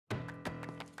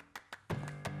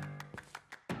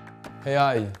Hey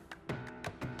Ayi,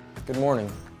 good morning.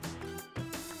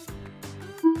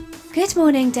 Good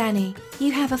morning, Danny.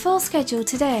 You have a full schedule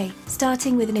today,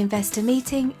 starting with an investor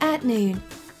meeting at noon.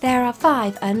 There are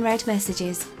 5 unread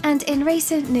messages, and in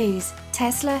recent news,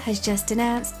 Tesla has just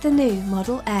announced the new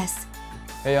Model S.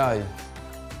 Hey Ayi,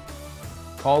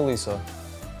 call Lisa.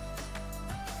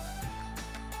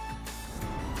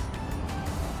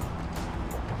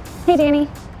 Hey, Danny.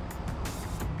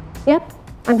 Yep,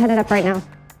 I'm headed up right now.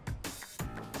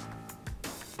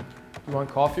 You want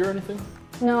coffee or anything?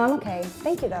 No, I'm okay.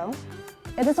 Thank you, though.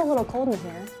 It is a little cold in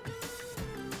here.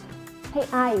 Hey,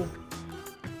 Ayi,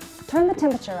 turn the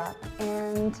temperature up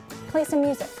and play some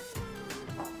music.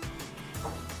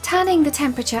 Turning the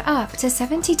temperature up to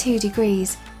 72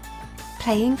 degrees.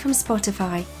 Playing from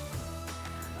Spotify.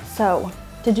 So,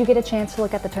 did you get a chance to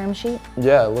look at the term sheet?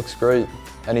 Yeah, it looks great.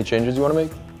 Any changes you want to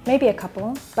make? Maybe a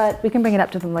couple, but we can bring it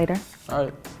up to them later. All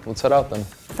right, let's head out then.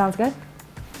 Sounds good?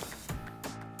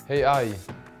 Hey Ayi,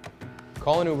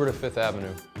 call an Uber to 5th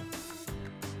Avenue.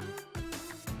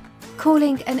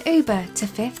 Calling an Uber to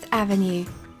 5th Avenue.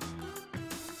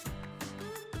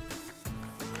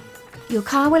 Your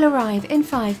car will arrive in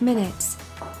 5 minutes.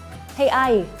 Hey,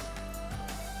 Ayi.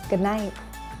 Good night.